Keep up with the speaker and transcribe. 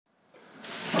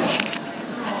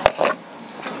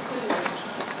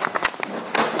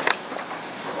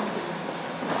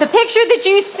The pictures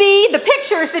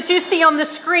that you see on the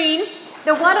screen,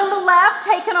 the one on the left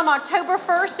taken on October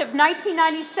 1st of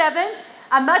 1997,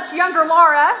 a much younger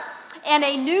Laura, and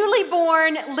a newly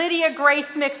born Lydia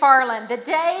Grace McFarland. The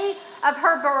day of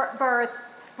her birth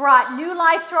brought new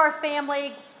life to our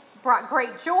family, brought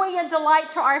great joy and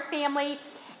delight to our family,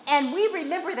 and we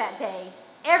remember that day.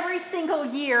 Every single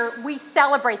year we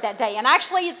celebrate that day, and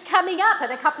actually it's coming up in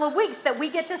a couple of weeks that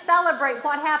we get to celebrate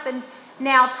what happened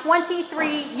now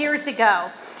 23 years ago.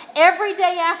 Every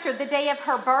day after the day of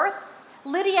her birth,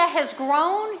 Lydia has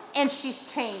grown and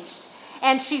she's changed.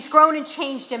 And she's grown and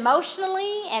changed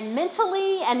emotionally and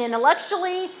mentally and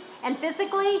intellectually and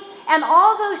physically. And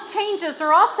all those changes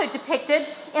are also depicted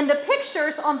in the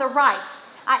pictures on the right.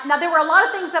 Now, there were a lot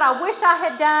of things that I wish I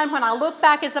had done when I look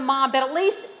back as a mom, but at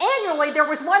least annually there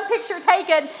was one picture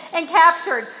taken and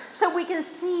captured so we can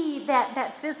see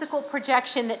that physical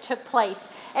projection that took place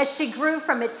as she grew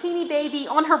from a teeny baby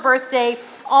on her birthday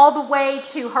all the way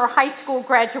to her high school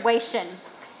graduation.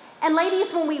 And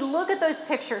ladies, when we look at those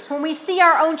pictures, when we see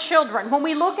our own children, when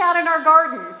we look out in our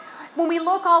garden, when we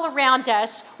look all around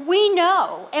us, we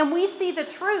know and we see the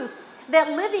truth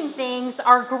that living things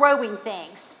are growing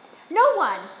things. No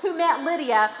one who met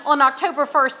Lydia on October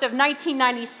 1st of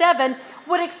 1997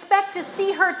 would expect to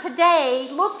see her today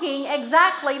looking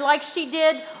exactly like she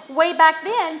did way back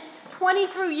then,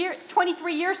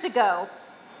 23 years ago.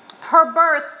 Her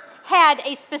birth had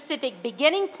a specific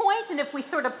beginning point, and if we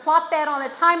sort of plot that on a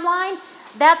timeline,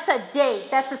 that's a date,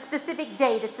 that's a specific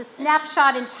date, it's a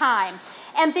snapshot in time.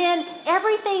 And then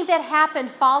everything that happened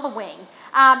following,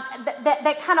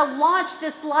 that kind of launched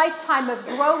this lifetime of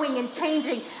growing and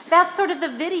changing, that's sort of the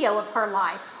video of her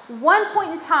life. One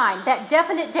point in time, that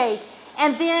definite date,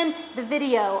 and then the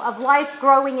video of life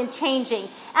growing and changing.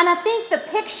 And I think the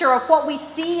picture of what we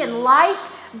see in life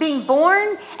being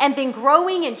born and then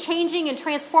growing and changing and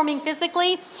transforming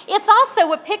physically, it's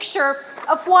also a picture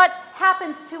of what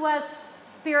happens to us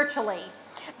spiritually.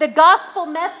 The gospel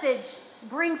message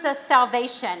brings us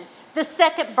salvation, the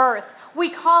second birth. We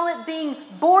call it being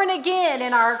born again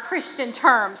in our Christian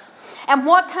terms. And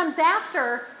what comes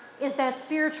after is that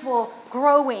spiritual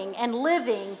growing and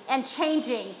living and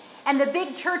changing. And the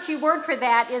big churchy word for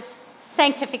that is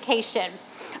sanctification.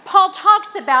 Paul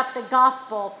talks about the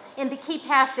gospel in the key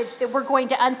passage that we're going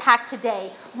to unpack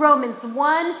today, Romans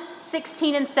 1,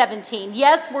 16 and 17.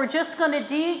 Yes, we're just going to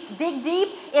dig deep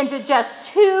into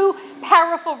just two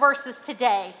powerful verses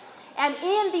today. And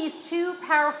in these two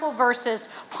powerful verses,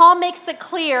 Paul makes it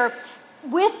clear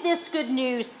with this good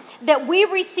news that we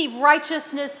receive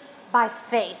righteousness by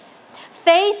faith.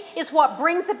 Faith is what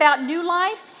brings about new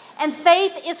life, and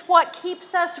faith is what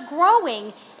keeps us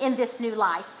growing in this new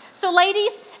life. So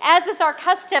ladies, as is our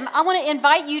custom, I want to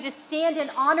invite you to stand in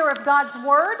honor of God's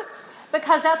word,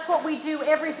 because that's what we do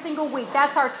every single week.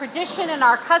 That's our tradition and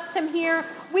our custom here.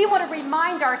 We want to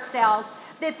remind ourselves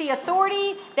that the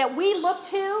authority that we look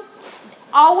to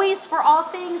always for all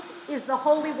things is the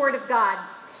holy word of God.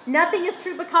 Nothing is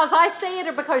true because I say it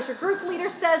or because your group leader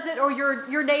says it or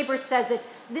your neighbor says it.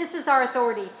 This is our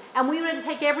authority. And we want to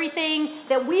take everything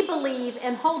that we believe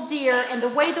and hold dear and the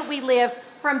way that we live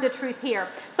from the truth here.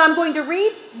 So I'm going to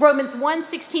read Romans 1,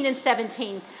 16 and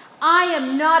 17. I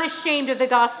am not ashamed of the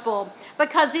gospel,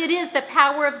 because it is the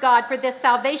power of God for the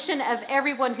salvation of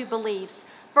everyone who believes.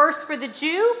 First for the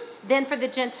Jew, then for the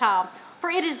Gentile.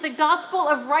 For it is the gospel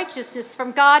of righteousness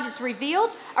from God is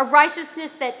revealed, a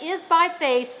righteousness that is by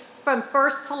faith from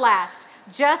first to last.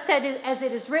 Just as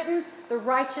it is written, the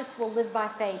righteous will live by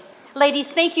faith. Ladies,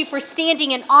 thank you for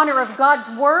standing in honor of God's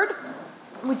word.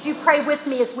 Would you pray with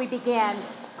me as we begin?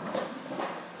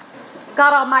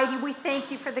 God Almighty, we thank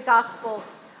you for the gospel.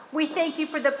 We thank you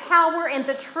for the power and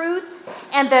the truth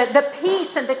and the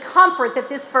peace and the comfort that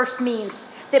this verse means,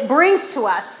 that brings to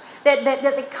us,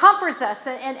 that comforts us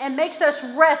and makes us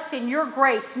rest in your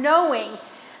grace, knowing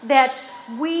that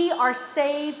we are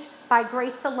saved by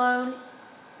grace alone,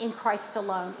 in Christ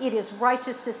alone. It is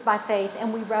righteousness by faith,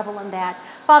 and we revel in that.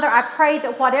 Father, I pray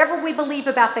that whatever we believe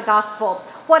about the gospel,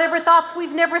 whatever thoughts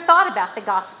we've never thought about the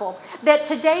gospel, that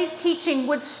today's teaching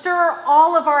would stir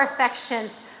all of our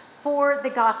affections for the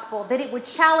gospel, that it would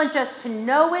challenge us to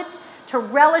know it, to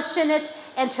relish in it,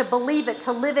 and to believe it,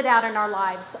 to live it out in our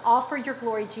lives. All for your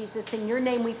glory, Jesus. In your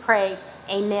name we pray.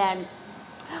 Amen.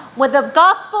 Well, the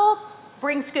gospel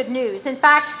brings good news. In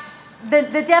fact,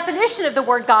 the definition of the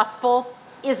word gospel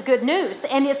is good news.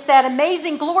 And it's that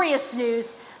amazing, glorious news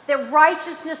that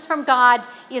righteousness from God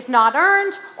is not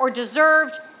earned or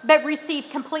deserved, but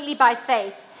received completely by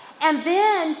faith. And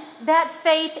then that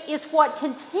faith is what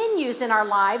continues in our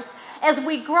lives as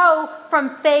we grow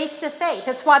from faith to faith.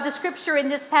 That's why the scripture in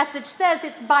this passage says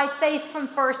it's by faith from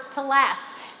first to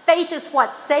last. Faith is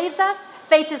what saves us.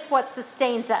 Faith is what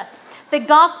sustains us. The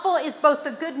gospel is both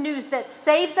the good news that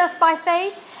saves us by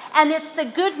faith, and it's the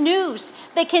good news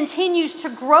that continues to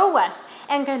grow us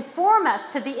and conform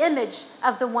us to the image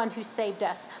of the one who saved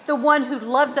us, the one who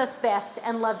loves us best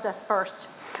and loves us first.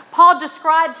 Paul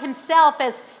described himself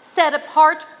as set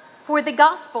apart for the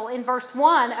gospel in verse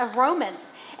 1 of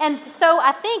Romans. And so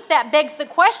I think that begs the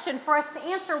question for us to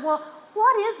answer, well,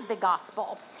 what is the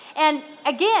gospel? And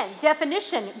again,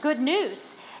 definition, good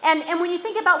news. And when you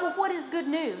think about, well, what is good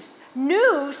news?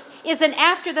 News is an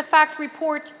after-the-fact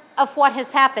report of what has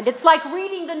happened. It's like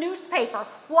reading the newspaper,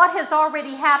 what has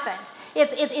already happened.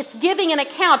 It's giving an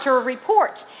account or a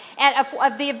report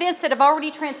of the events that have already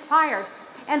transpired.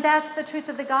 And that's the truth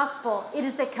of the gospel. It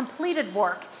is a completed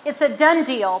work. It's a done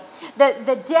deal.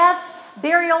 The death,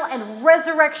 burial, and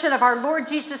resurrection of our Lord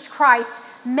Jesus Christ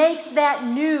makes that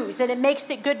news, and it makes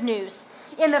it good news.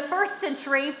 In the first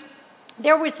century,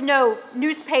 there was no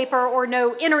newspaper or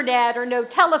no internet or no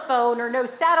telephone or no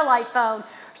satellite phone.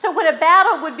 So when a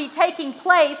battle would be taking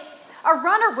place, a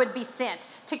runner would be sent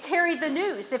to carry the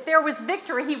news. If there was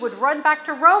victory, he would run back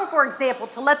to Rome, for example,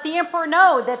 to let the emperor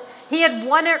know that he had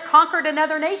won or conquered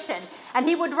another nation. And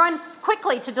he would run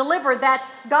quickly to deliver that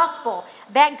gospel,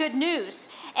 that good news.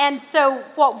 And so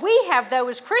what we have, though,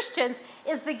 as Christians,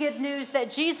 is the good news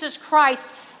that Jesus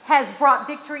Christ has brought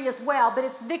victory as well, but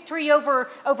it's victory over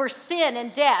sin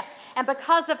and death. And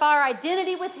because of our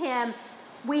identity with him,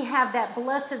 we have that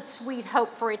blessed, sweet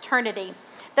hope for eternity.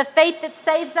 The faith that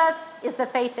saves us is the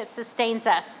faith that sustains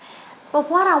us. But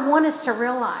what I want us to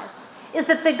realize is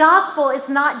that the gospel is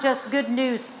not just good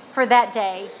news for that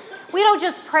day. We don't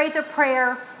just pray the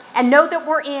prayer and know that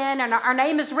we're in and our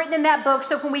name is written in that book,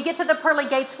 so when we get to the pearly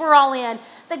gates, we're all in.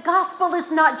 The gospel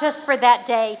is not just for that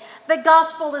day. The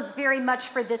gospel is very much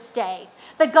for this day.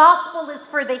 The gospel is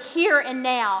for the here and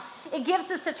now. It gives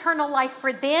us eternal life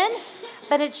for then,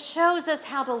 but it shows us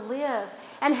how to live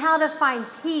and how to find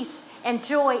peace and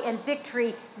joy and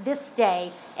victory this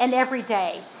day and every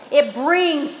day. It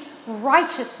brings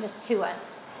righteousness to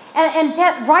us. And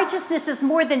righteousness is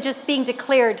more than just being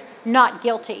declared not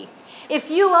guilty. If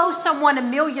you owe someone $1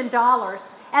 million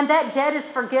and that debt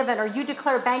is forgiven or you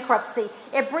declare bankruptcy,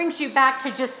 it brings you back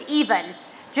to just even,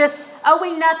 just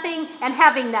owing nothing and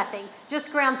having nothing,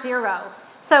 just ground zero.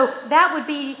 So that would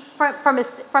be,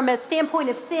 from a standpoint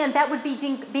of sin, that would be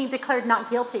being declared not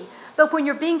guilty. But when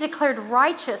you're being declared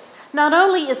righteous, not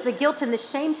only is the guilt and the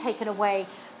shame taken away,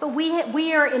 but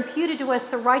we are imputed to us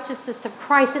the righteousness of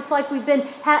Christ. It's like we've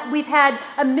had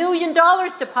 $1 million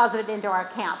deposited into our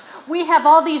account. We have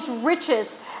all these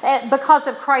riches because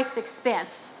of Christ's expense.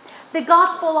 The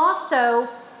gospel also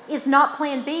is not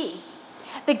plan B.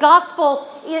 The gospel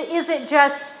isn't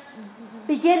just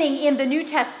beginning in the New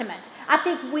Testament. I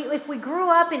think if we grew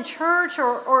up in church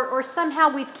or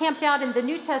somehow we've camped out in the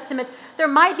New Testament, there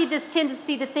might be this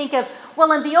tendency to think of,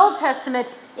 well, in the Old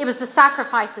Testament, it was the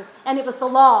sacrifices, and it was the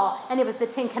law, and it was the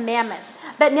Ten Commandments.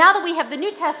 But now that we have the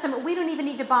New Testament, we don't even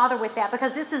need to bother with that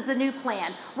because this is the new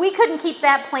plan. We couldn't keep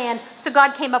that plan, so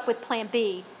God came up with plan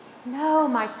B. No,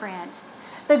 my friend.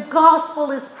 The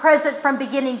gospel is present from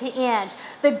beginning to end.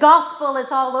 The gospel is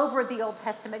all over the Old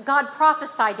Testament. God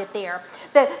prophesied it there.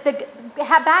 The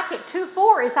Habakkuk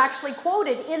 2:4 is actually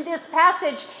quoted in this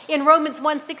passage in Romans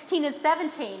 1:16 and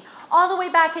 17. All the way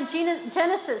back in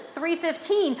Genesis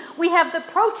 3:15, we have the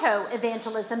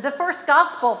proto-evangelism, the first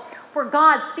gospel, where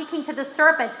God, speaking to the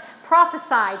serpent,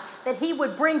 prophesied that he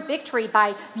would bring victory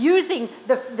by using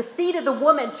the seed of the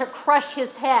woman to crush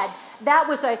his head. That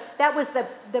was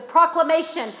the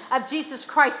proclamation of Jesus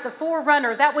Christ, the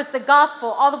forerunner. That was the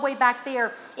gospel all the way back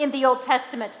there in the Old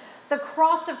Testament. The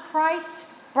cross of Christ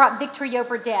brought victory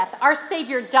over death. Our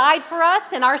Savior died for us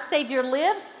and our Savior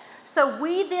lives. So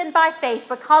we then by faith,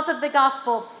 because of the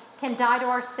gospel, can die to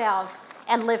ourselves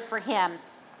and live for him.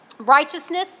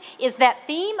 Righteousness is that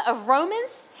theme of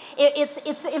Romans.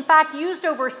 It's in fact used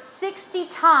over 60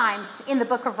 times in the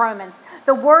book of Romans.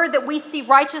 The word that we see,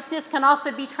 righteousness, can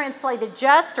also be translated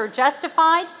just or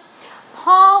justified.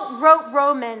 Paul wrote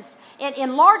Romans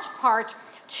in large part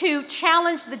to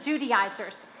challenge the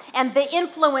Judaizers and the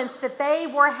influence that they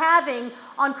were having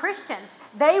on Christians.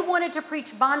 They wanted to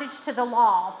preach bondage to the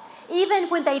law. Even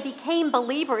when they became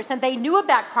believers and they knew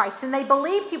about Christ and they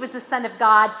believed he was the Son of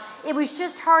God, it was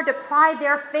just hard to pry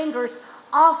their fingers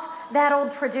off that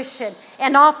old tradition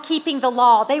and off keeping the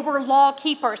law. They were law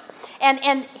keepers.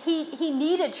 And he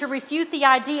needed to refute the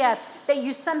idea that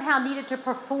you somehow needed to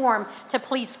perform to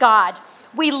please God.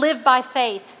 We live by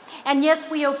faith. And yes,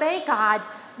 we obey God,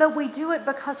 but we do it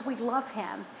because we love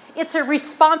him. It's a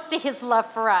response to his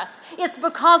love for us. It's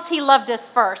because he loved us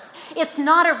first. It's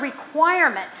not a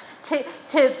requirement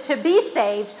to be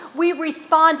saved. We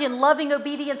respond in loving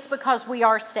obedience because we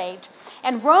are saved.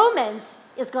 And Romans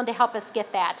is going to help us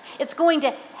get that. It's going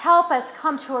to help us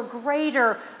come to a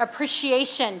greater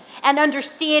appreciation and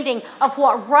understanding of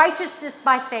what righteousness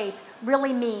by faith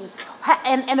really means,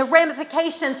 and the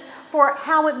ramifications for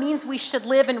how it means we should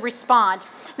live and respond.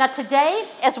 Now today,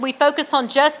 as we focus on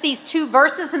just these 2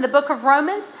 verses in the book of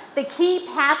Romans, the key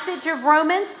passage of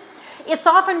Romans, it's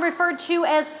often referred to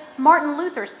as Martin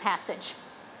Luther's passage.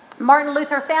 Martin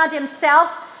Luther found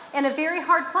himself in a very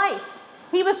hard place.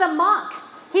 He was a monk.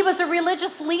 He was a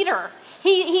religious leader.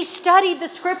 He studied the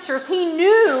scriptures. He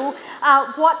knew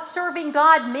what serving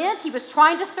God meant. He was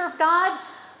trying to serve God,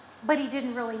 but he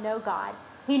didn't really know God.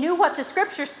 He knew what the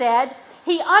scripture said.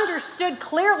 He understood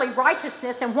clearly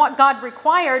righteousness and what God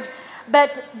required,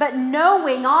 but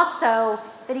knowing also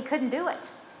that he couldn't do it,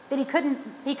 that he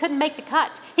couldn't make the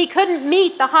cut. He couldn't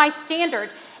meet the high standard.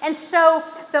 And so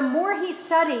the more he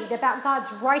studied about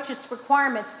God's righteous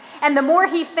requirements and the more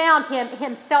he found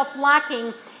himself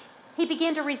lacking, he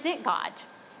began to resent God.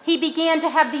 He began to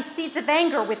have these seeds of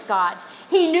anger with God.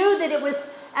 He knew that it was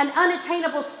an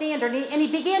unattainable standard, and he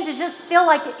began to just feel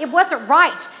like it wasn't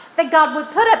right that God would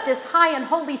put up this high and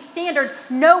holy standard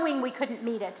knowing we couldn't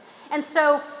meet it. And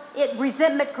so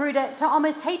resentment grew to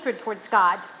almost hatred towards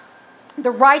God.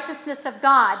 The righteousness of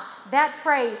God, that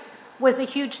phrase was a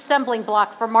huge stumbling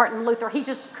block for Martin Luther. He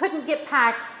just couldn't get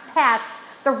past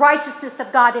the righteousness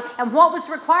of God and what was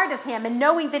required of him, and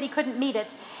knowing that he couldn't meet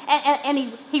it. And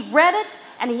he read it,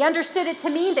 and he understood it to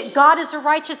mean that God is a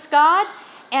righteous God,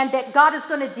 and that God is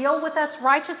going to deal with us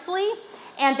righteously,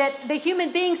 and that the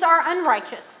human beings are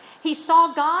unrighteous. He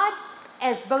saw God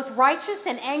as both righteous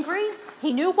and angry.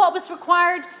 He knew what was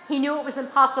required. He knew it was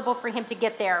impossible for him to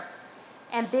get there.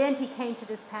 And then he came to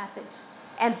this passage.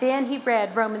 And then he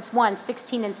read Romans 1,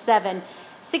 16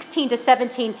 to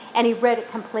 17, and he read it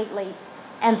completely.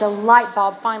 And the light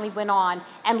bulb finally went on,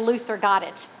 and Luther got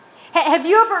it. Have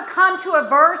you ever come to a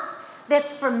verse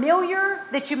that's familiar,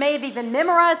 that you may have even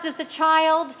memorized as a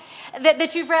child,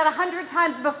 that you've read 100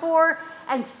 times before,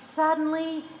 and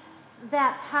suddenly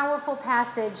that powerful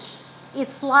passage,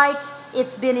 it's like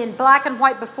it's been in black and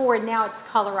white before and now it's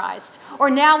colorized. Or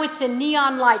now it's in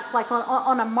neon lights like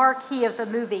on a marquee of the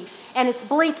movie, and it's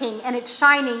blinking and it's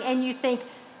shining, and you think,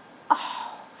 oh,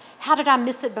 how did I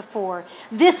miss it before?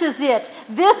 This is it.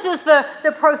 This is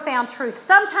the profound truth.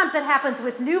 Sometimes it happens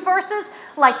with new verses,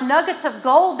 like nuggets of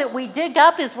gold that we dig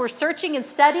up as we're searching and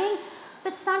studying.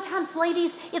 But sometimes,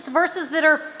 ladies, it's verses that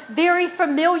are very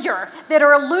familiar, that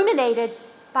are illuminated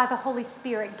by the Holy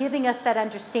Spirit, giving us that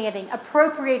understanding,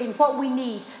 appropriating what we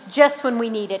need just when we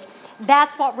need it.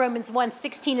 That's what Romans 1,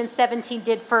 16 and 17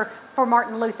 did for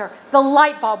Martin Luther. The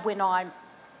light bulb went on.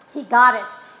 He got it.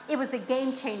 It was a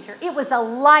game changer. It was a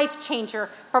life changer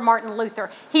for Martin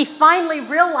Luther. He finally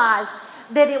realized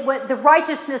that the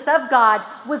righteousness of God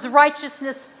was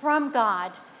righteousness from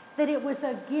God, that it was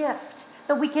a gift,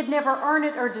 that we could never earn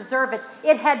it or deserve it.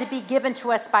 It had to be given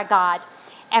to us by God.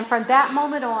 And from that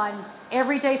moment on,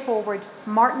 every day forward,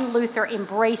 Martin Luther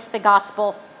embraced the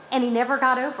gospel, and he never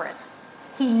got over it.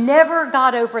 He never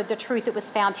got over the truth that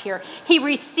was found here. He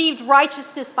received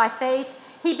righteousness by faith.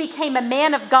 He became a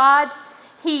man of God.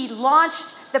 He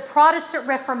launched the Protestant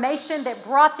Reformation that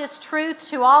brought this truth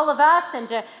to all of us and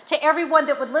to everyone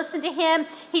that would listen to him.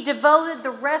 He devoted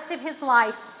the rest of his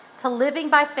life to living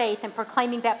by faith and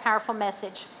proclaiming that powerful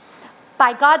message.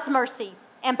 By God's mercy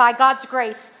and by God's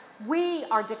grace, we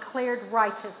are declared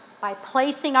righteous by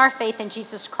placing our faith in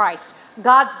Jesus Christ,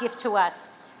 God's gift to us.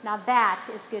 Now that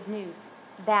is good news.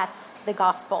 That's the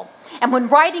gospel. And when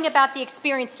writing about the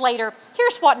experience later,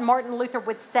 here's what Martin Luther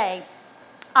would say.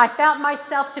 I found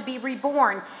myself to be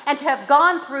reborn and to have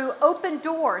gone through open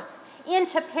doors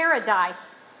into paradise.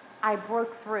 I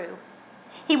broke through.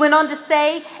 He went on to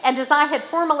say, and as I had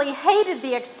formerly hated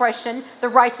the expression, the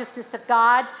righteousness of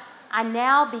God, I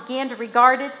now began to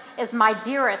regard it as my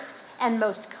dearest and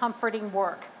most comforting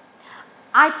work.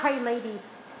 I pray, ladies,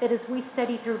 that as we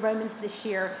study through Romans this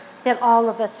year, that all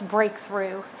of us break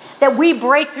through, that we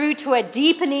break through to a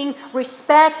deepening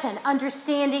respect and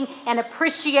understanding and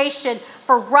appreciation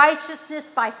for righteousness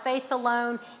by faith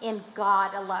alone in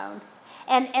God alone.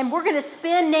 And we're going to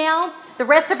spend now the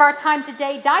rest of our time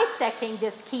today dissecting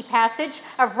this key passage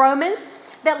of Romans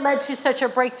that led to such a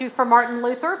breakthrough for Martin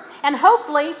Luther. And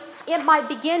hopefully it might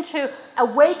begin to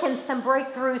awaken some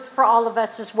breakthroughs for all of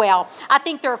us as well. I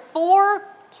think there are 4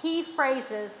 key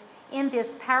phrases in this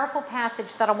powerful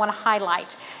passage that I want to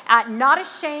highlight. Not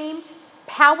ashamed,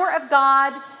 power of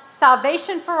God,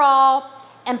 salvation for all,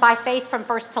 and by faith from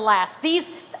first to last.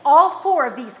 All four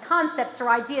of these concepts or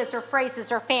ideas or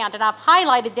phrases are found, and I've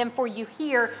highlighted them for you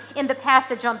here in the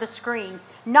passage on the screen.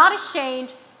 Not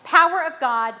ashamed, power of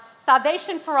God,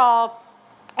 salvation for all,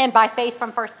 and by faith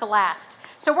from first to last.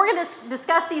 So we're going to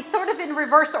discuss these sort of in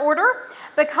reverse order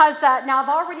because now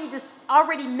I've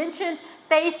already mentioned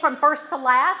faith from first to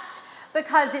last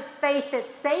because it's faith that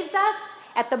saves us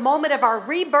at the moment of our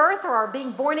rebirth or our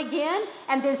being born again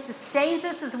and then sustains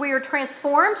us as we are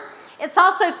transformed. It's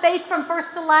also faith from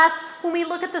first to last when we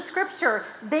look at the scripture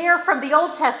there from the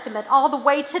Old Testament all the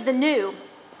way to the New.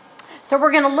 So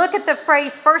we're going to look at the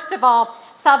phrase, first of all,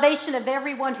 salvation of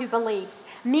everyone who believes,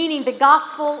 meaning the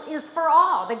gospel is for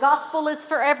all. The gospel is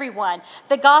for everyone.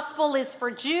 The gospel is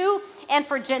for Jew and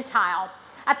for Gentile.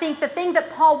 I think the thing that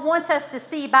Paul wants us to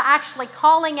see by actually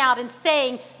calling out and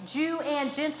saying Jew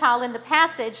and Gentile in the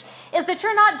passage is that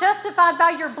you're not justified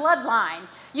by your bloodline.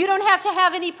 You don't have to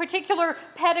have any particular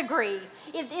pedigree.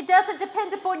 It doesn't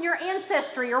depend upon your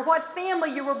ancestry or what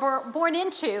family you were born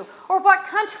into or what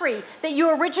country that you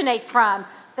originate from.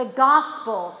 The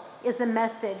gospel is a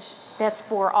message that's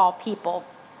for all people.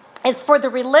 It's for the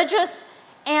religious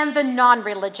and the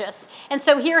non-religious. And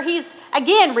so here he's,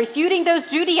 again, refuting those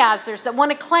Judaizers that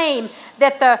want to claim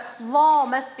that the law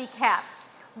must be kept.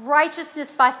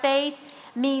 Righteousness by faith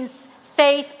means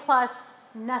faith plus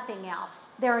nothing else.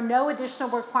 There are no additional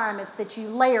requirements that you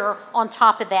layer on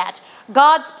top of that.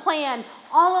 God's plan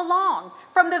all along,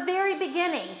 from the very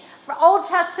beginning, for Old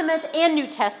Testament and New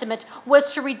Testament,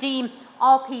 was to redeem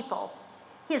all people.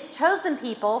 His chosen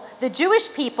people, the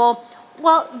Jewish people,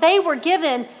 well, they were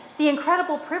given the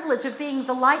incredible privilege of being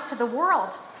the light to the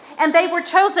world. And they were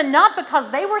chosen not because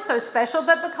they were so special,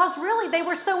 but because really they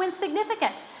were so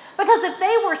insignificant. Because if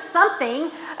they were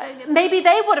something, maybe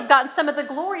they would have gotten some of the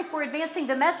glory for advancing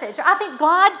the message. I think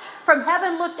God from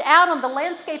heaven looked out on the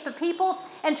landscape of people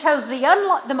and chose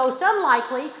the most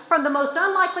unlikely from the most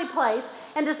unlikely place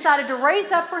and decided to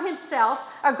raise up for himself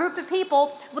a group of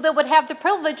people that would have the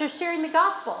privilege of sharing the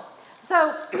gospel.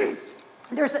 So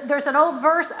there's an old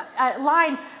verse,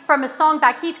 line from a song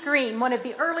by Keith Green, one of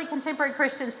the early contemporary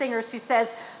Christian singers, who says,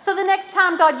 so the next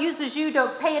time God uses you,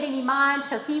 don't pay it any mind,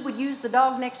 because he would use the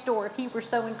dog next door if he were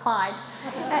so inclined.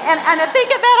 And I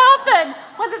think of that often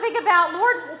when I think about,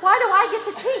 Lord, why do I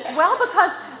get to teach? Well,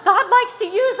 because God likes to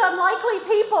use unlikely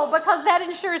people, because that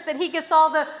ensures that he gets all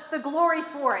the glory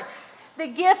for it. The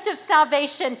gift of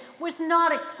salvation was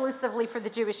not exclusively for the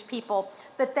Jewish people,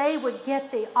 but they would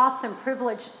get the awesome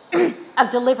privilege of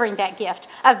delivering that gift,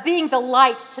 of being the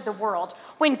light to the world.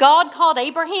 When God called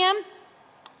Abraham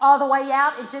all the way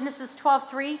out in Genesis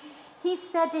 12:3, he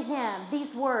said to him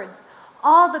these words,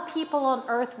 all the people on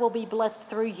earth will be blessed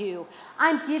through you.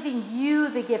 I'm giving you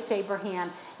the gift,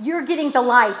 Abraham. You're getting the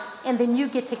light, and then you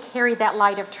get to carry that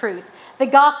light of truth. The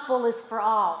gospel is for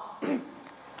all.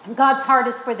 God's heart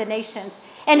is for the nations.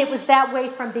 And it was that way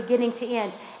from beginning to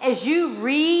end. As you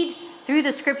read through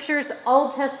the scriptures,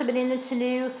 Old Testament and into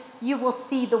New, you will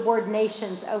see the word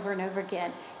nations over and over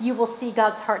again. You will see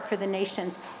God's heart for the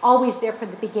nations, always there from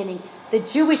the beginning. The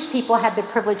Jewish people had the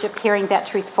privilege of carrying that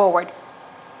truth forward.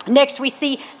 Next, we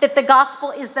see that the gospel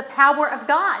is the power of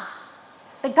God.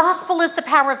 The gospel is the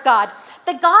power of God.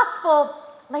 The gospel,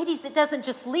 ladies, it doesn't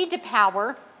just lead to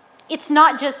power. It's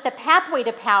not just the pathway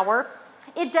to power.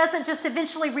 It doesn't just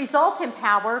eventually result in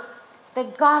power. The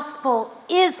gospel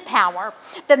is power.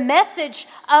 The message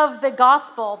of the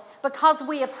gospel, because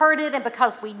we have heard it and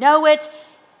because we know it,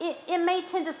 it may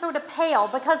tend to sort of pale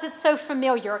because it's so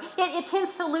familiar. It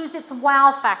tends to lose its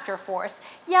wow factor for us.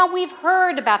 Yeah, we've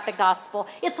heard about the gospel.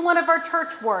 It's one of our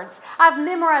church words. I've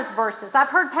memorized verses. I've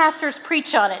heard pastors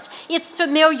preach on it. It's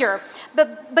familiar.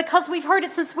 But because we've heard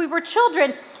it since we were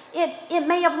children, it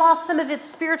may have lost some of its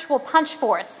spiritual punch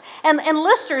for us. And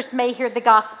listeners may hear the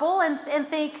gospel and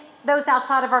think, those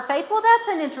outside of our faith, well,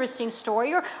 that's an interesting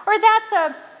story, or that's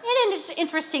an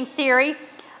interesting theory,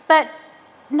 but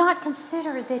not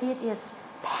consider that it is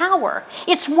power.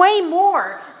 It's way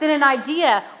more than an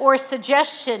idea or a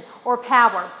suggestion or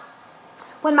power.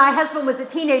 When my husband was a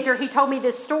teenager, he told me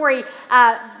this story,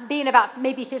 being about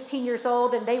maybe 15 years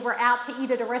old, and they were out to eat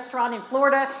at a restaurant in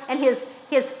Florida, and his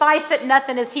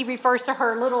 5'0", as he refers to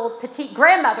her, little petite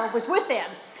grandmother was with them.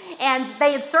 And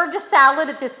they had served a salad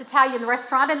at this Italian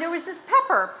restaurant, and there was this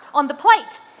pepper on the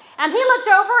plate. And he looked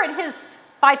over at his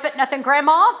 5'0"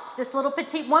 grandma, this little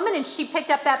petite woman, and she picked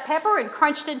up that pepper and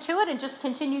crunched into it and just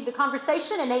continued the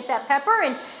conversation and ate that pepper.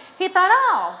 And he thought,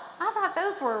 oh, I thought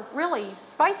those were really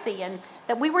spicy. And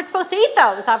that we weren't supposed to eat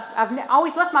those. I've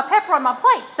always left my pepper on my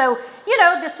plate. So,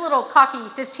 this little cocky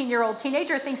 15-year-old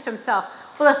teenager thinks to himself,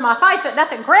 well, if my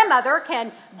 5'0" grandmother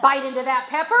can bite into that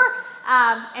pepper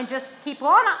and just keep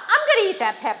on, I'm going to eat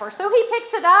that pepper. So he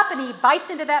picks it up and he bites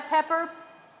into that pepper.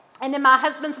 And in my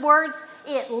husband's words,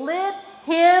 it lit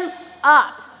him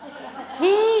up.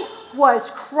 He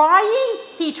was crying.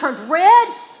 He turned red.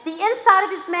 The inside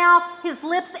of his mouth, his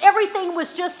lips, everything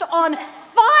was just on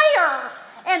fire.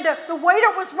 And the waiter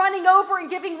was running over and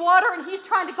giving water, and he's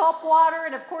trying to gulp water.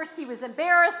 And of course, he was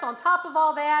embarrassed on top of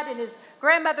all that, and his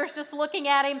grandmother's just looking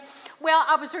at him. Well,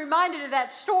 I was reminded of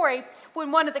that story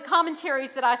when one of the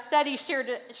commentaries that I studied shared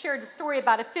a story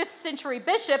about a 5th century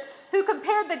bishop who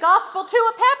compared the gospel to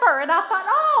a pepper. And I thought,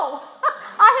 oh,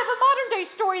 I have a modern day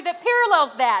story that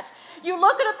parallels that. You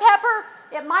look at a pepper,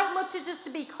 it might look to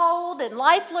be cold and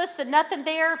lifeless and nothing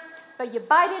there, but you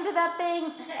bite into that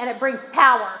thing and it brings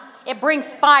power. It brings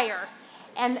fire.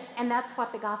 And that's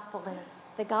what the gospel is.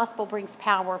 The gospel brings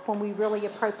power when we really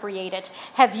appropriate it.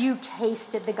 Have you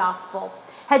tasted the gospel?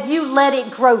 Have you let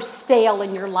it grow stale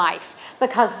in your life?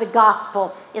 Because the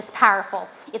gospel is powerful.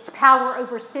 It's power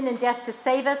over sin and death to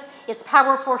save us. It's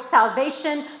power for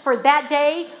salvation for that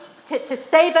day to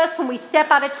save us when we step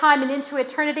out of time and into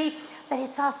eternity. But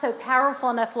it's also powerful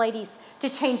enough, ladies, to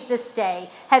change this day.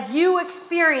 Have you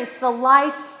experienced the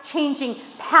life-changing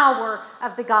power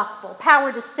of the gospel?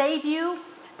 Power to save you,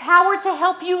 power to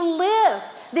help you live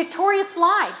victorious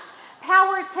lives,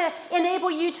 power to enable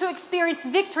you to experience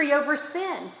victory over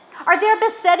sin. Are there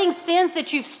besetting sins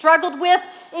that you've struggled with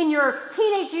in your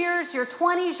teenage years, your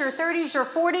 20s, your 30s, your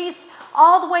 40s,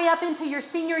 all the way up into your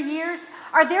senior years?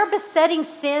 Are there besetting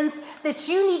sins that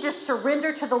you need to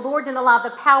surrender to the Lord and allow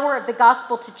the power of the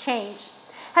gospel to change?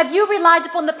 Have you relied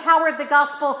upon the power of the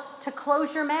gospel to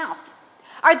close your mouth?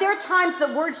 Are there times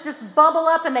that words just bubble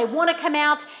up and they want to come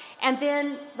out, and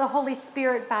then the Holy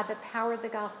Spirit, by the power of the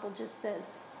gospel, just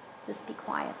says, just be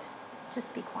quiet.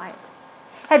 Just be quiet.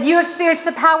 Have you experienced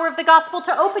the power of the gospel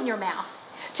to open your mouth?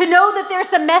 To know that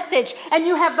there's a message and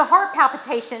you have the heart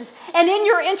palpitations, and in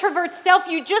your introvert self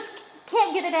you just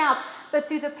can't get it out. But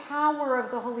through the power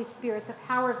of the Holy Spirit, the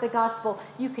power of the gospel,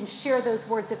 you can share those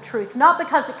words of truth, not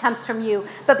because it comes from you,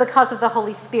 but because of the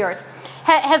Holy Spirit.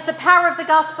 Has the power of the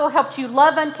gospel helped you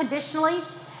love unconditionally?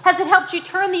 Has it helped you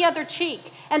turn the other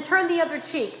cheek and turn the other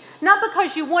cheek? Not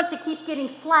because you want to keep getting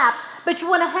slapped, but you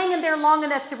want to hang in there long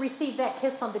enough to receive that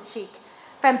kiss on the cheek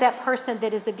from that person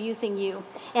that is abusing you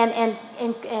and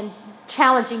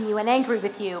challenging you and angry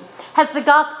with you. Has the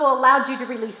gospel allowed you to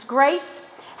release grace?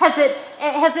 Has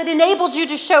it enabled you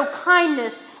to show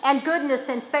kindness and goodness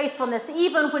and faithfulness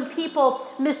even when people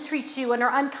mistreat you and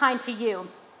are unkind to you?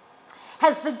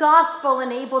 Has the gospel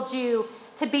enabled you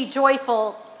to be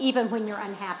joyful even when you're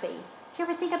unhappy? Do you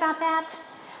ever think about that?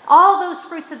 All those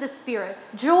fruits of the Spirit.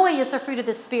 Joy is a fruit of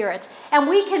the Spirit. And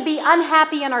we can be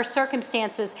unhappy in our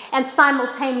circumstances and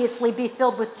simultaneously be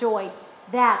filled with joy.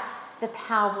 That's the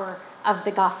power of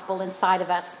the gospel inside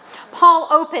of us. Paul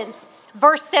opens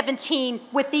verse 17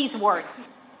 with these words.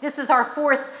 This is our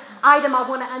fourth item I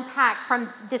want to unpack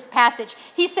from this passage.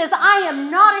 He says, I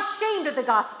am not ashamed of the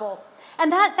gospel.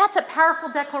 And that's a powerful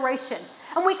declaration.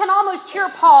 And we can almost hear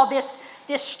Paul, this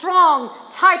strong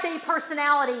type A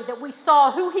personality that we saw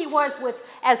who he was with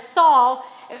as Saul,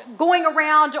 going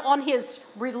around in his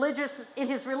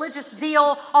religious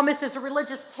zeal, almost as a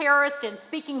religious terrorist and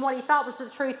speaking what he thought was the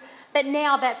truth. But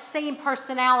now that same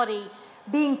personality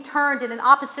being turned in an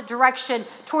opposite direction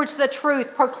towards the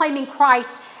truth, proclaiming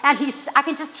Christ. And I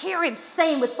can just hear him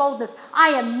saying with boldness, I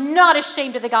am not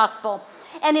ashamed of the gospel.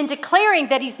 And in declaring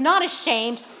that he's not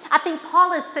ashamed, I think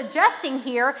Paul is suggesting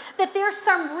here that there's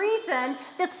some reason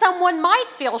that someone might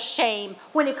feel shame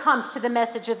when it comes to the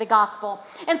message of the gospel.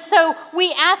 And so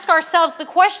we ask ourselves the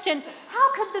question,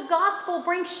 how could the gospel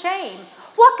bring shame?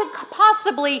 What could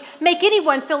possibly make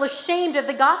anyone feel ashamed of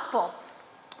the gospel?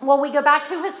 Well, we go back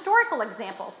to historical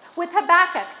examples. With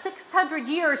Habakkuk, 600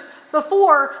 years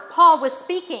before Paul was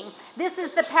speaking. This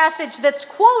is the passage that's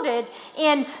quoted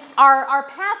in our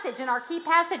passage, in our key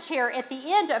passage here at the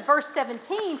end of verse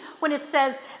 17, when it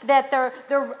says that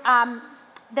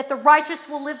the righteous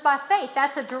will live by faith.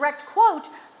 That's a direct quote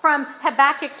from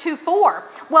Habakkuk 2:4.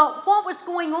 Well, what was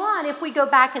going on if we go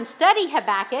back and study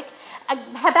Habakkuk?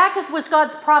 Habakkuk was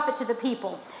God's prophet to the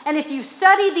people. And if you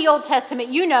study the Old Testament,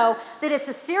 you know that it's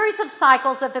a series of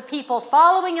cycles of the people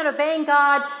following and obeying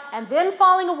God and then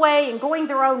falling away and going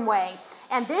their own way.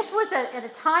 And this was at a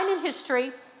time in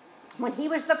history when he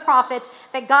was the prophet,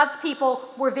 that God's people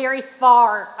were very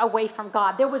far away from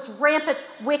God. There was rampant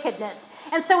wickedness.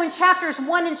 And so in chapters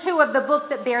 1 and 2 of the book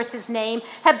that bears his name,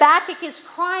 Habakkuk is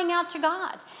crying out to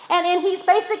God. And he's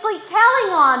basically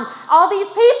telling on all these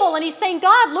people, and he's saying,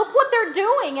 God, look what they're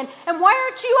doing, and why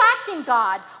aren't you acting,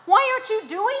 God? Why aren't you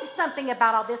doing something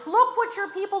about all this? Look what your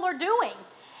people are doing.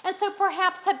 And so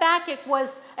perhaps Habakkuk was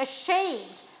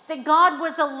ashamed that God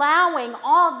was allowing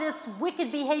all this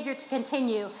wicked behavior to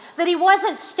continue, that he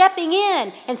wasn't stepping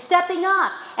in and stepping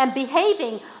up and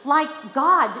behaving like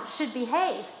God should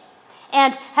behave.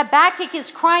 And Habakkuk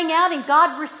is crying out, and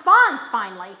God responds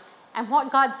finally. And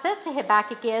what God says to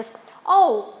Habakkuk is,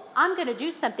 oh, I'm going to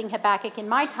do something, Habakkuk, in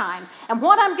my time. And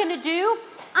what I'm going to do,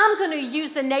 I'm going to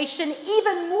use a nation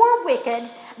even more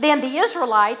wicked than the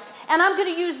Israelites, and I'm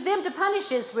going to use them to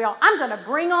punish Israel. I'm going to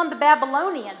bring on the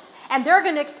Babylonians, and they're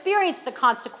going to experience the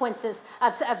consequences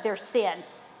of their sin.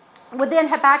 Well, then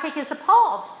Habakkuk is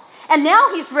appalled. And now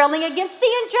he's railing against the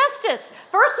injustice.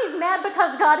 First he's mad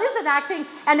because God isn't acting,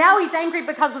 and now he's angry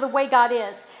because of the way God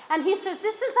is. And he says,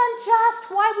 this is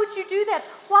unjust. Why would you do that?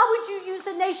 Why would you use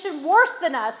a nation worse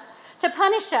than us to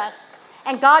punish us?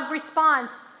 And God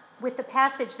responds with the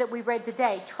passage that we read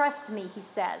today. Trust me, he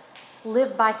says.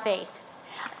 Live by faith.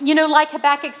 You know, like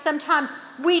Habakkuk, sometimes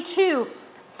we too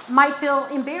might feel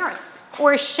embarrassed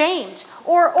or ashamed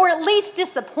or at least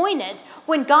disappointed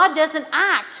when God doesn't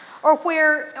act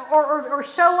or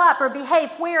show up or behave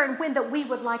where and when that we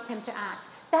would like him to act.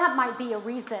 That might be a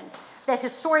reason that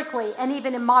historically and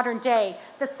even in modern day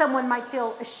that someone might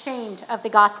feel ashamed of the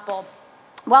gospel.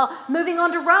 Well, moving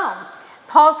on to Rome,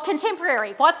 Paul's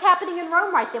contemporary. What's happening in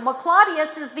Rome right then? Well,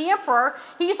 Claudius is the emperor.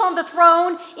 He's on the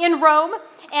throne in Rome.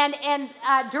 And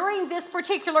during this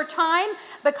particular time,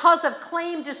 because of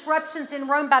claimed disruptions in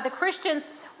Rome by the Christians,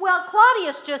 well,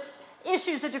 Claudius just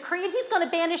issues a decree, and he's going to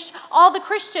banish all the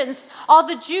Christians, all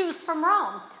the Jews from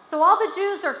Rome. So all the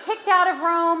Jews are kicked out of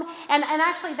Rome, and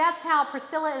actually that's how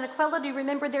Priscilla and Aquila, do you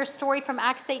remember their story from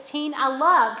Acts 18? I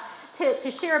love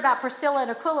to share about Priscilla and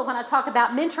Aquila when I talk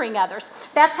about mentoring others.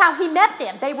 That's how he met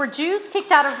them. They were Jews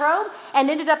kicked out of Rome and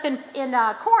ended up in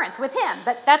Corinth with him,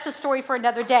 but that's a story for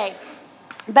another day.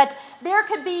 But there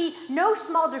could be no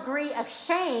small degree of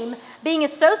shame being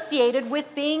associated with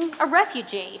being a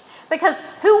refugee. Because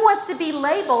who wants to be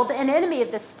labeled an enemy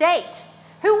of the state?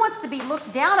 Who wants to be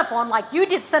looked down upon like you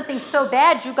did something so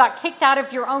bad you got kicked out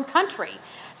of your own country?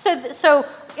 So,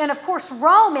 and of course,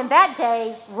 Rome in that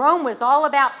day, Rome was all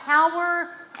about power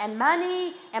and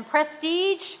money and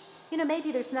prestige. You know,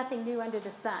 maybe there's nothing new under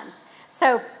the sun.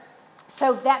 So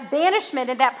that banishment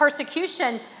and that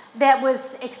persecution that was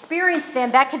experienced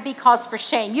then, that could be cause for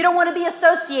shame. You don't want to be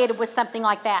associated with something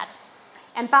like that.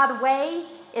 And by the way,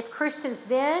 if Christians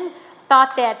then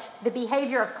thought that the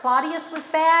behavior of Claudius was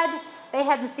bad, they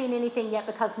hadn't seen anything yet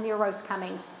because Nero's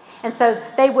coming. And so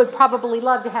they would probably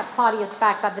love to have Claudius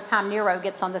back by the time Nero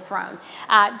gets on the throne,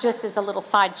 just as a little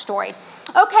side story.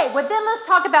 Okay, well then let's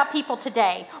talk about people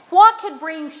today. What could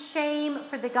bring shame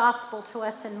for the gospel to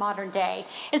us in modern day?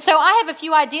 And so I have a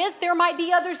few ideas. There might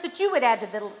be others that you would add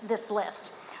to this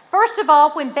list. First of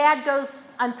all, when bad goes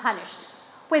unpunished.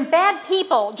 When bad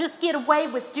people just get away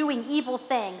with doing evil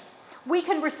things, we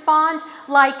can respond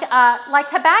like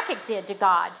Habakkuk did to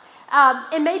God.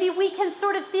 And maybe we can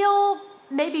sort of feel,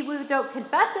 maybe we don't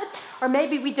confess it, or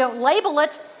maybe we don't label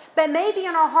it, but maybe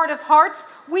in our heart of hearts,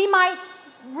 we might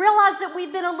realize that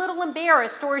we've been a little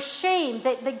embarrassed or ashamed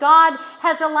that God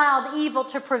has allowed evil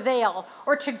to prevail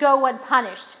or to go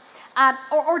unpunished.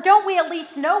 Or don't we at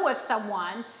least know of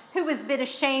someone who has been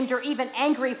ashamed or even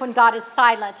angry when God is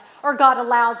silent or God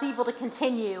allows evil to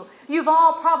continue? You've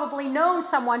all probably known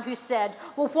someone who said,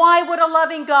 well, why would a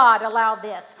loving God allow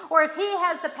this? Or if he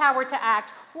has the power to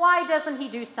act, why doesn't he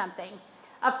do something?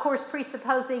 Of course,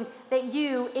 presupposing that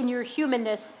you, in your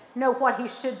humanness, know what he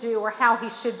should do or how he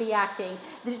should be acting.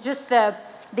 Just the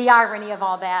irony of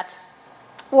all that.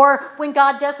 Or when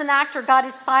God doesn't act or God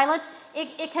is silent,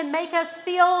 it can make us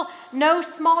feel no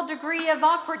small degree of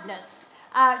awkwardness.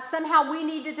 Somehow we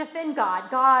need to defend God.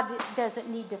 God doesn't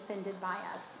need defended by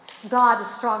us. God is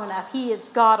strong enough. He is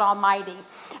God Almighty.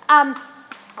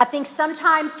 I think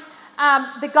sometimes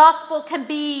the gospel can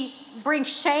bring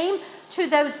shame to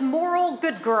those moral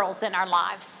good girls in our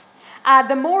lives.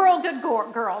 The moral good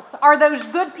girls are those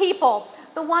good people,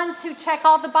 the ones who check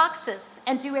all the boxes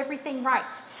and do everything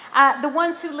right, the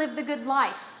ones who live the good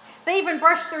life. They even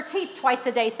brush their teeth twice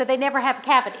a day so they never have a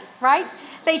cavity, right?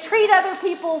 They treat other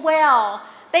people well.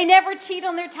 They never cheat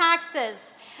on their taxes.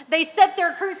 They set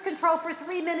their cruise control for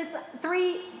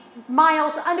 3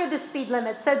 miles under the speed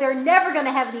limit, so they're never going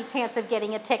to have any chance of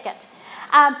getting a ticket.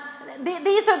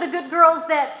 these are the good girls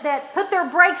that put their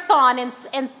brakes on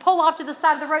and pull off to the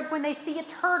side of the road when they see a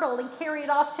turtle and carry it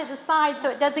off to the side so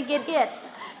it doesn't get hit.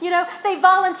 They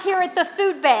volunteer at the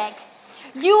food bank.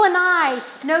 You and I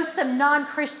know some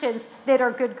non-Christians that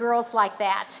are good girls like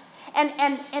that.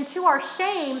 And to our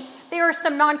shame, there are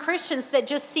some non-Christians that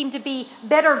just seem to be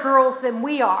better girls than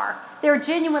we are. They're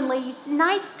genuinely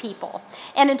nice people.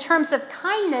 And in terms of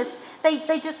kindness,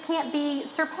 they just can't be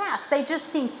surpassed. They just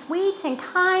seem sweet and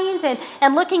kind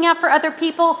and looking out for other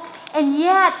people. And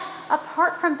yet,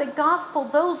 apart from the gospel,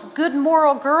 those good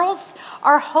moral girls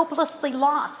are hopelessly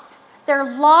lost.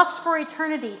 They're lost for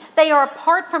eternity. They are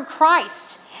apart from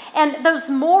Christ. And those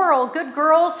moral good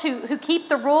girls who keep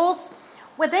the rules,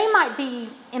 well, they might be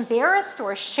embarrassed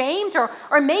or ashamed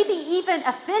or maybe even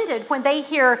offended when they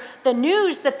hear the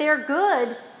news that their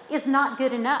good is not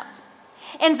good enough.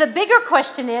 And the bigger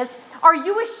question is, are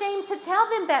you ashamed to tell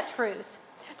them that truth?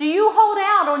 Do you hold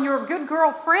out on your good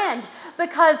girl friend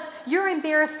because you're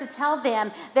embarrassed to tell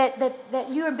them that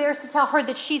you're embarrassed to tell her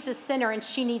that she's a sinner and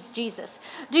she needs Jesus?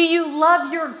 Do you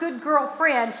love your good girl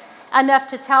friend enough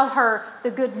to tell her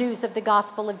the good news of the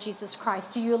gospel of Jesus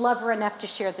Christ? Do you love her enough to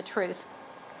share the truth?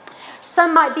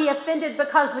 Some might be offended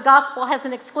because the gospel has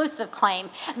an exclusive claim.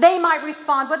 They might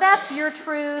respond, well, that's your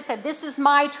truth, and this is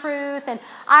my truth, and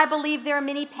I believe there are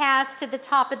many paths to the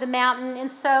top of the mountain. And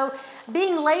so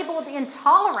being labeled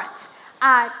intolerant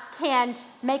can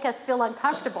make us feel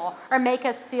uncomfortable or make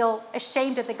us feel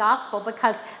ashamed of the gospel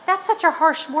because that's such a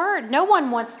harsh word. No one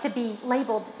wants to be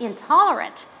labeled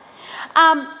intolerant.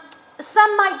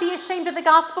 Some might be ashamed of the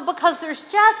gospel because there's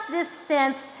just this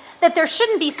sense that there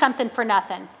shouldn't be something for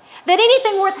nothing. That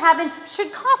anything worth having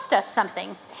should cost us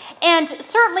something. And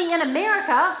certainly in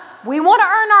America, we want to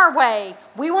earn our way.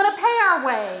 We want to pay our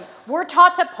way. We're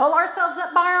taught to pull ourselves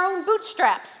up by our own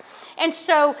bootstraps. And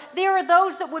so there are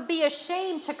those that would be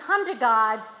ashamed to come to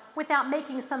God without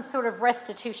making some sort of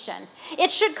restitution.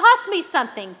 It should cost me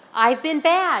something. I've been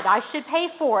bad. I should pay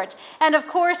for it. And of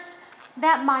course,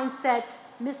 that mindset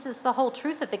misses the whole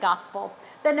truth of the gospel.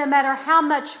 That no matter how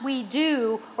much we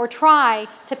do or try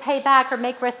to pay back or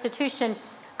make restitution,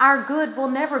 our good will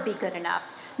never be good enough.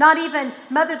 Not even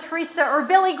Mother Teresa or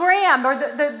Billy Graham or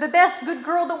the best good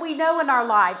girl that we know in our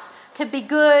lives could be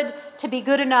good to be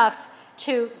good enough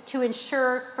to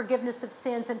ensure forgiveness of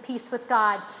sins and peace with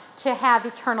God, to have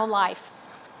eternal life.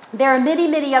 There are many,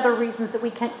 many other reasons that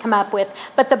we can come up with,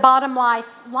 but the bottom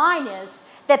line is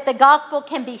that the gospel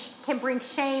can bring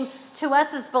shame to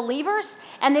us as believers,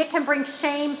 and it can bring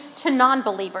shame to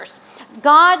non-believers.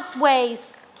 God's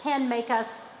ways can make us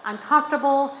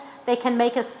uncomfortable. They can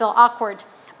make us feel awkward.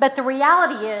 But the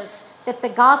reality is that the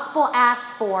gospel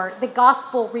asks for, the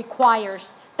gospel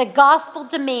requires, the gospel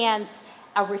demands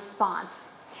a response.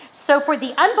 So for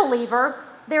the unbeliever,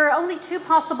 there are only two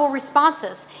possible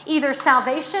responses, either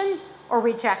salvation or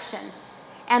rejection.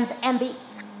 And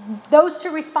those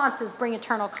two responses bring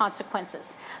eternal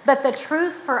consequences. But the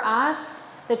truth for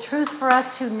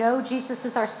us who know Jesus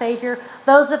is our Savior,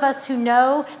 those of us who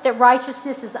know that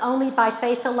righteousness is only by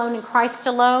faith alone in Christ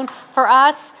alone, for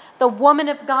us, the woman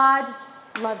of God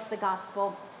loves the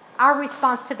gospel. Our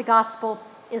response to the gospel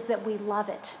is that we love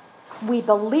it. We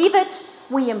believe it,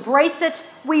 we embrace it,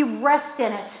 we rest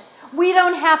in it. We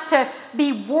don't have to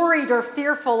be worried or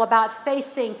fearful about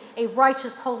facing a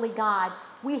righteous, holy God.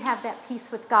 We have that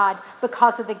peace with God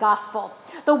because of the gospel.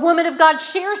 The woman of God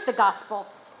shares the gospel.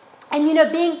 And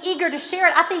being eager to share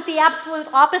it, I think the absolute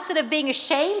opposite of being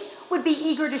ashamed would be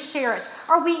eager to share it.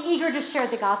 Are we eager to share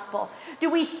the gospel? Do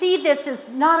we see this as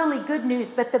not only good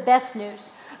news, but the best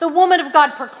news? The woman of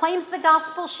God proclaims the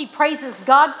gospel. She praises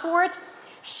God for it.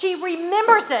 She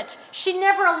remembers it. She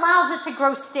never allows it to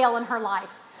grow stale in her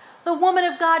life. The woman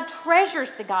of God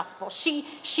treasures the gospel. She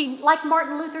like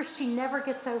Martin Luther, she never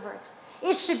gets over it.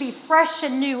 It should be fresh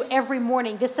and new every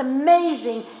morning. This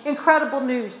amazing, incredible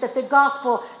news that the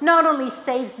gospel not only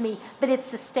saves me, but it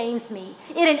sustains me.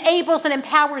 It enables and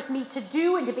empowers me to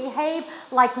do and to behave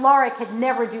like Laura could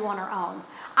never do on her own.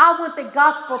 I want the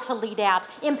gospel to lead out,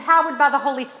 empowered by the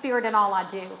Holy Spirit in all I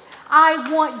do.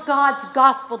 I want God's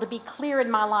gospel to be clear in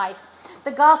my life.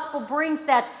 The gospel brings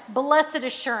that blessed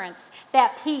assurance,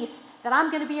 that peace, that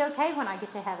I'm going to be okay when I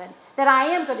get to heaven, that I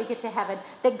am going to get to heaven,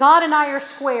 that God and I are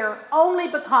square only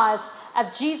because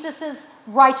of Jesus'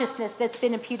 righteousness that's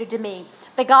been imputed to me.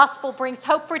 The gospel brings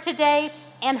hope for today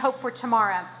and hope for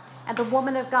tomorrow. And the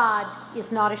woman of God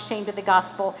is not ashamed of the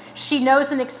gospel. She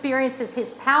knows and experiences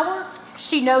his power.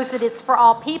 She knows that it's for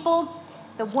all people.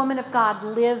 The woman of God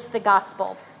lives the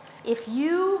gospel. If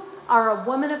you are a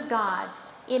woman of God,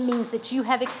 it means that you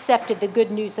have accepted the good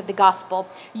news of the gospel.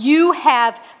 You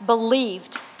have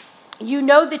believed. You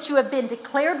know that you have been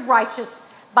declared righteous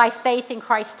by faith in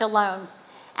Christ alone.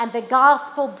 And the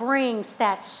gospel brings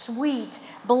that sweet,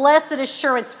 blessed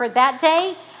assurance for that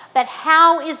day. But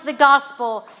how is the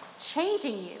gospel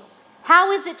changing you?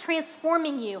 How is it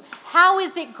transforming you? How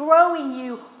is it growing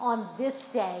you on this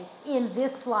day, in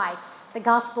this life? The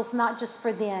gospel's not just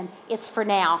for then, it's for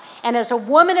now. And as a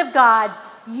woman of God,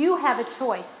 you have a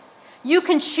choice. You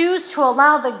can choose to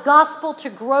allow the gospel to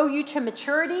grow you to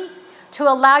maturity, to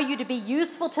allow you to be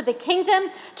useful to the kingdom,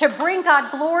 to bring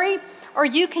God glory, or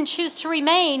you can choose to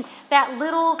remain that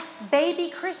little baby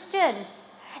Christian.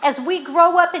 As we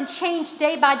grow up and change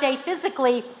day by day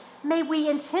physically, may we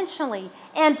intentionally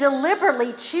and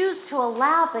deliberately choose to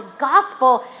allow the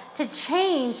gospel to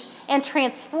change and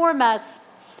transform us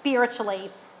spiritually.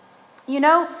 You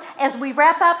know, as we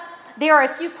wrap up, there are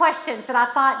a few questions that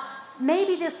I thought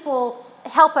maybe this will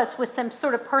help us with some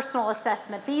sort of personal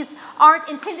assessment. These aren't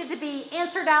intended to be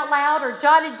answered out loud or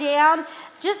jotted down,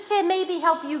 just to maybe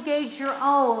help you gauge your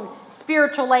own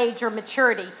spiritual age or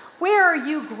maturity. Where are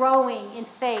you growing in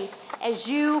faith as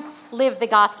you live the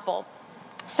gospel?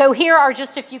 So here are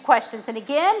just a few questions. And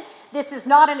again, this is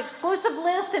not an exclusive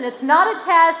list, and it's not a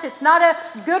test. It's not a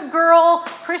good girl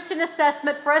Christian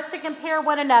assessment for us to compare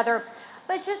one another.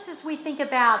 But just as we think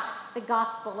about the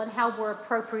gospel and how we're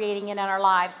appropriating it in our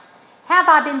lives, have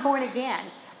I been born again?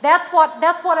 That's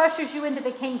what ushers you into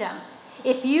the kingdom.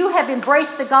 If you have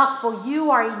embraced the gospel,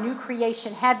 you are a new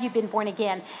creation. Have you been born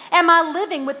again? Am I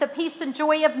living with the peace and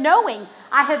joy of knowing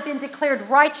I have been declared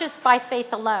righteous by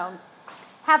faith alone?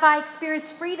 Have I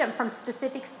experienced freedom from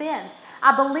specific sins?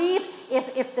 I believe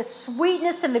if the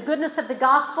sweetness and the goodness of the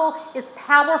gospel is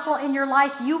powerful in your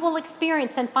life, you will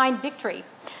experience and find victory.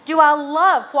 Do I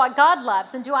love what God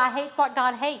loves, and do I hate what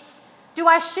God hates? Do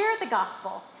I share the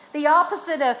gospel? The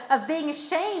opposite of being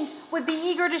ashamed would be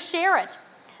eager to share it.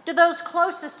 Do those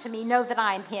closest to me know that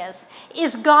I am His?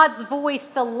 Is God's voice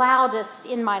the loudest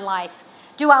in my life?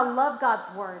 Do I love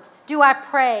God's word? Do I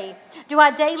pray? Do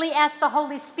I daily ask the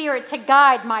Holy Spirit to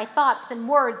guide my thoughts and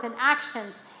words and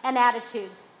actions and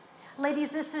attitudes? Ladies,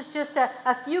 this is just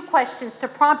a few questions to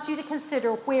prompt you to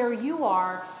consider where you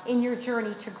are in your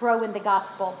journey to grow in the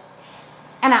gospel.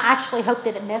 And I actually hope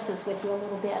that it messes with you a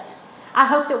little bit. I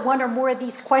hope that one or more of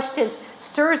these questions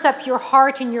stirs up your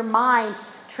heart and your mind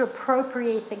to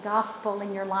appropriate the gospel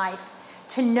in your life,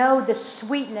 to know the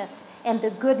sweetness and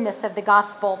the goodness of the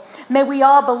gospel. May we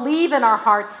all believe in our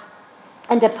hearts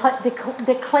and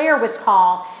declare with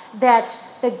Paul that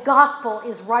the gospel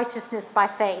is righteousness by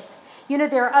faith. You know,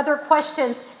 there are other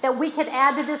questions that we could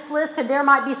add to this list, and there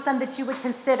might be some that you would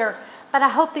consider. But I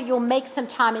hope that you'll make some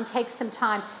time and take some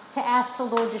time to ask the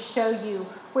Lord to show you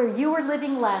where you are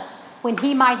living less when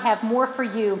He might have more for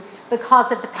you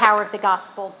because of the power of the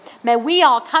gospel. May we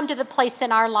all come to the place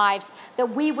in our lives that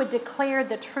we would declare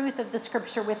the truth of the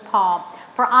scripture with Paul.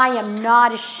 For I am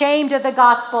not ashamed of the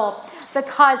gospel,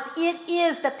 because it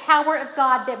is the power of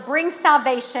God that brings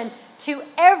salvation to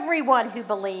everyone who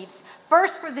believes,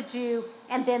 first for the Jew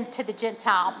and then to the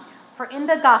Gentile. For in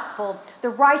the gospel, the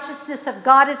righteousness of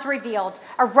God is revealed,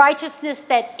 a righteousness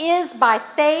that is by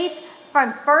faith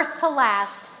from first to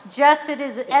last, just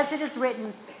as it is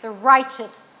written, the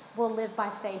righteous will live by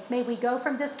faith. May we go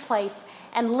from this place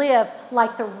and live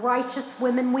like the righteous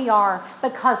women we are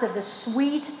because of the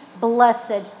sweet,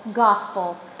 blessed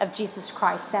gospel of Jesus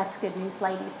Christ. That's good news,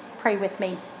 ladies. Pray with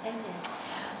me. Amen.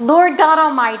 Lord God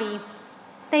Almighty,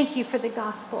 thank you for the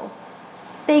gospel.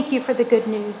 Thank you for the good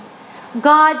news.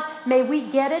 God, may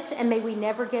we get it and may we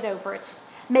never get over it.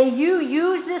 May you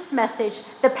use this message,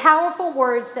 the powerful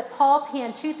words that Paul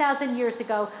penned 2,000 years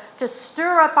ago, to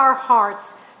stir up our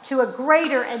hearts to a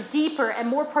greater and deeper and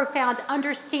more profound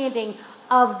understanding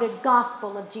of the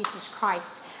gospel of Jesus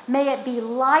Christ. May it be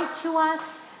light to us.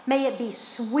 May it be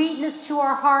sweetness to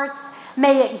our hearts.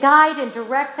 May it guide and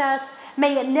direct us.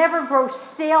 May it never grow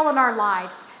stale in our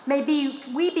lives. May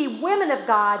we be women of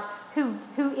God who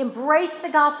embrace the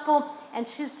gospel and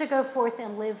choose to go forth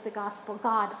and live the gospel.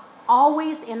 God,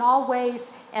 always, in all ways,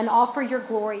 and all for your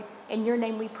glory. In your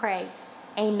name we pray.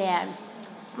 Amen.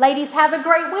 Ladies, have a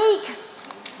great week.